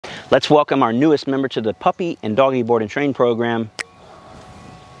Let's welcome our newest member to the puppy and doggy board and train program,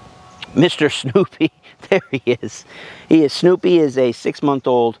 Mr. Snoopy. There he is. Snoopy is a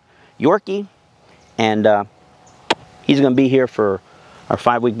 6-month-old Yorkie, and he's going to be here for our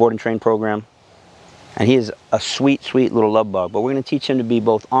 5-week board and train program. And he is a sweet, sweet little love bug. But we're going to teach him to be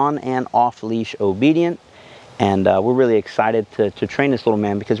both on and off leash obedient. And we're really excited to train this little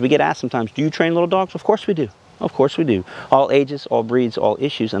man, because we get asked sometimes, do you train little dogs? Of course we do. Of course we do. All ages, all breeds, all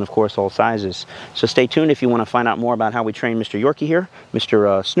issues, and of course all sizes. So stay tuned if you want to find out more about how we train Mr. Yorkie here,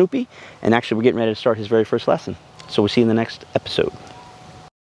 Mr. Snoopy. And actually we're getting ready to start his very first lesson. So we'll see you in the next episode.